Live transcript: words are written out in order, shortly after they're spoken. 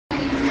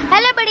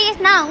buddies,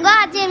 நான் உங்க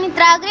Ajay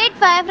Mitra grade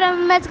 5 from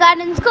Prim Buds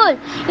Garden School.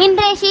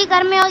 இன்றைய ஸ்ரீ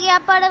கர்மயோகி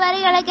அப்பாட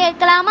வரிகளை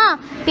கேட்கலாமா?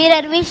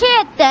 பிறர்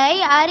விஷயத்தை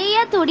அறிய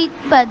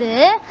துடிப்பது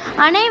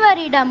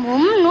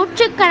அனைவரிடமும்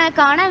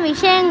நூற்றுக்கணக்கான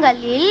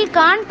விஷயங்களில்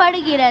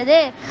காணப்படுகிறது.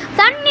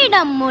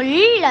 தன்னிடம்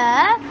உள்ள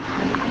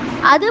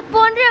அது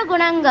போன்ற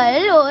குணங்கள்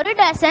ஒரு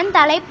டசன்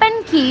தலைப்பின்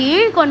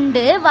கீழ்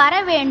கொண்டு வர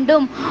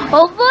வேண்டும்.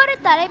 ஒவ்வொரு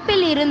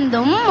தலைப்பில்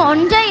இருந்தும்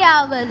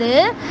ஒன்றையாவது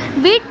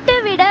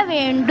விட்டுவிட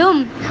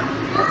வேண்டும்.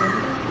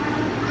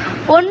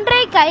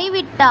 ஒன்றை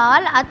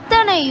கைவிட்டால்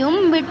அத்தனையும்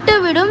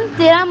விட்டுவிடும்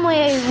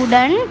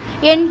திறமையுடன்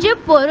என்று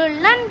பொருள்.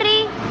 நன்றி.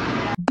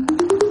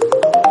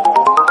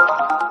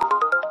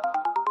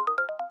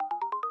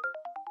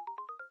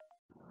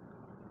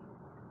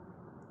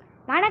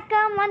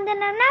 வணக்கம்,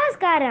 வந்தனம்,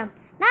 நமஸ்காரம்.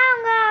 நான்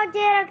உங்கள்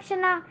Ajay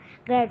Rakshana,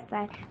 grade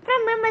 5 from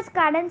Prim Buds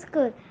Garden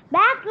School.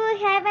 Back to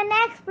have an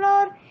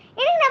explore.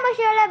 இன்னைக்கு நம்ம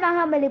ஷோவில்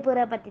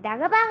மகாபலிபுரம் பற்றி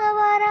தாங்க பார்க்க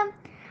போகிறோம்.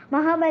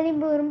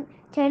 மகாபலிபுரம்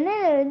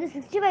சென்னையிலேருந்து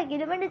 65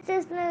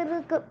 கிலோமீட்டர்ஸில்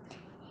இருக்குது.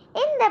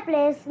 இந்த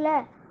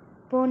பிளேஸில்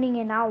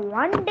போனீங்கன்னா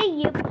ஒன் டே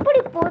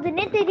எப்படி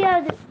போகுதுன்னே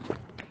தெரியாது.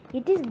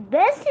 It is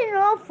best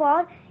known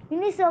for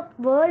UNESCO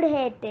World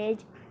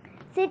Heritage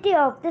City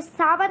of the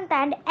 7th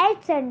and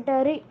 8th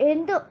century in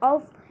the of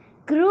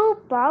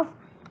group of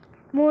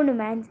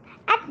monuments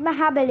at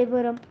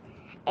Mahabalipuram.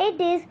 It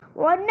is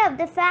one of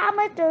the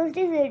famous tourist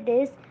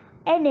cities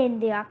in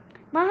India.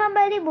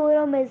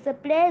 Mahabalipuram is a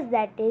place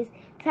that is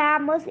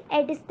famous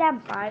at its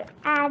temple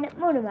and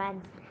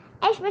monuments,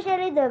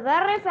 especially the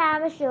very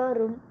famous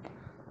showroom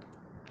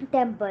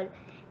temple.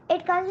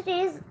 It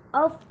consists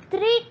of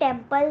 3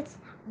 temples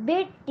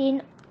built in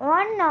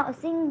one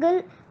single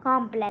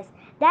complex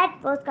that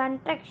was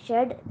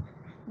constructed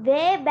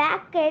way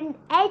back in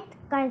 8th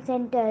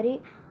century.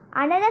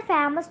 Another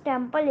famous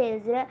temple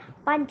is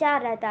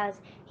Pancharathas.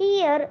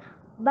 Here,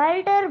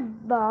 Balder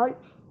Ball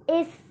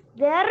is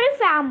very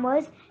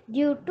famous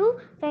due to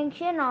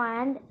function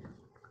and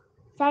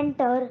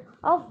center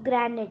of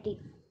gravity.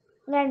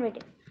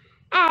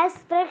 As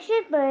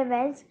friction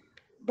prevents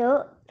the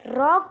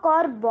rock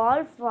or ball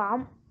from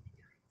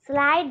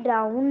slide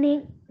down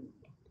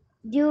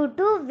due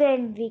to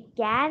when we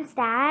can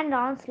stand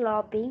on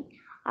sloping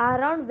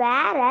around,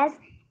 whereas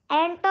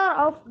center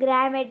of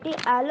gravity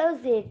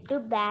allows it to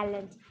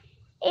balance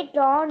it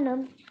on a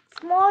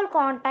small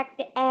contact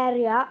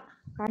area.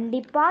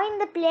 கண்டிப்பா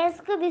இந்த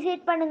பிளேஸ்க்கு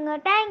visit பண்ணுங்க.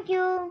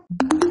 Thank you.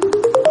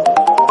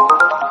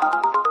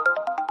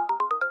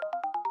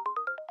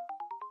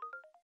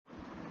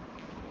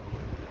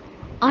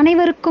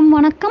 அனைவருக்கும்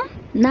வணக்கம்.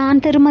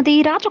 நான் திருமதி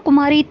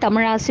ராஜகுமாரி,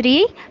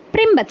 தமிழாசிரியை,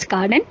 brim puts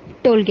garden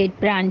tollgate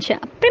branch.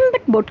 Brim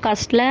but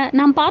போட்காஸ்டில்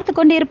நாம் பார்த்து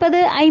கொண்டிருப்பது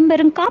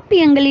 50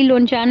 காப்பியங்களில்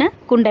ஒன்றான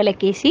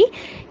குண்டலகேசி.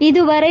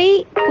 இதுவரை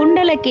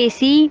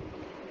குண்டலகேசி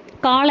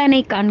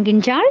காலனை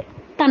காண்கின்றாள்,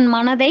 தன்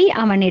மனதை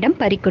அவனிடம்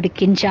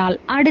பறிகொடுக்கின்றாள்.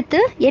 அடுத்து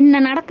என்ன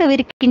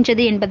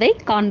நடக்கவிருக்கின்றது என்பதை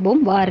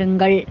காண்போம்,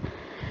 வாருங்கள்.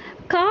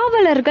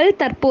 காவலர்கள்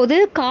தற்போது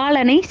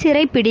காலனை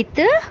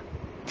சிறைப்பிடித்து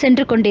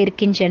சென்று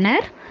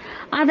கொண்டிருக்கின்றனர்.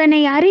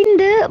 அதனை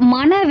அறிந்து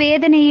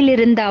மனவேதனையில்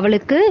இருந்த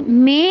அவளுக்கு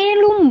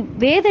மேலும்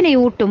வேதனை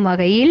ஊட்டும்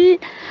வகையில்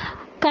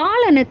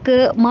காலனுக்கு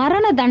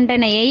மரண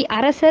தண்டனையை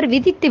அரசர்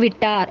விதித்து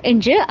விட்டார்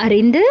என்று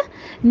அறிந்து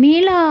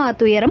மீளா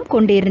துயரம்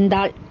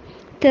கொண்டிருந்தாள்.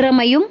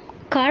 திறமையும்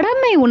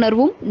கடமை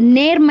உணர்வும்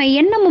நேர்மை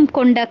எண்ணமும்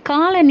கொண்ட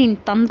காலனின்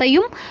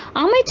தந்தையும்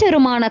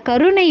அமைச்சருமான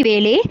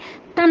கருணைவேலே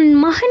தன்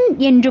மகன்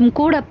என்றும்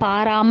கூட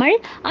பாராமல்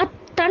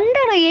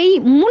தண்டனையை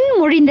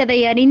முன்மொழிந்ததை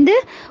அறிந்து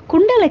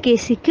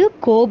குண்டலகேசிக்கு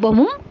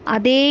கோபமும்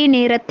அதே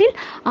நேரத்தில்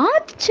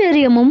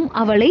ஆச்சரியமும்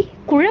அவளை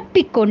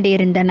குழப்பிக்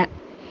கொண்டிருந்தன.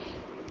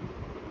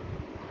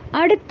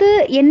 அடுத்து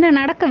என்ன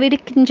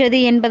நடக்கவிருக்கின்றது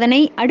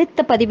என்பதனை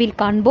அடுத்த பதிவில்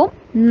காண்போம்.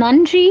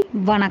 நன்றி,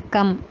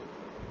 வணக்கம்.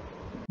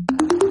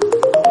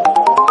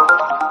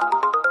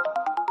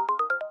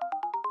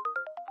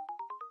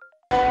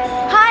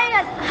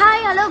 Hi,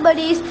 hello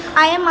buddies.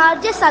 I am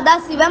RJ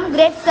Sadasivam,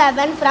 grade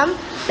 7 from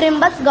Prim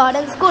Buds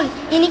Garden School.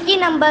 இன்னைக்கு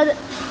நம்ம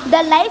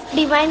The Life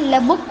Divine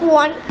book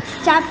 1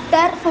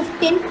 chapter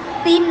 15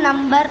 theme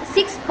number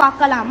 6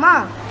 பார்க்கலாமா?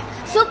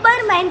 Super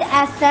mind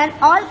as an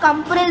all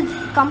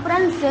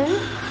comprehensive,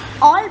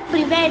 all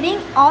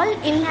pervading, all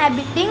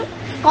inhabiting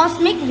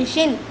cosmic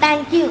vision.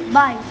 Thank you.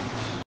 Bye.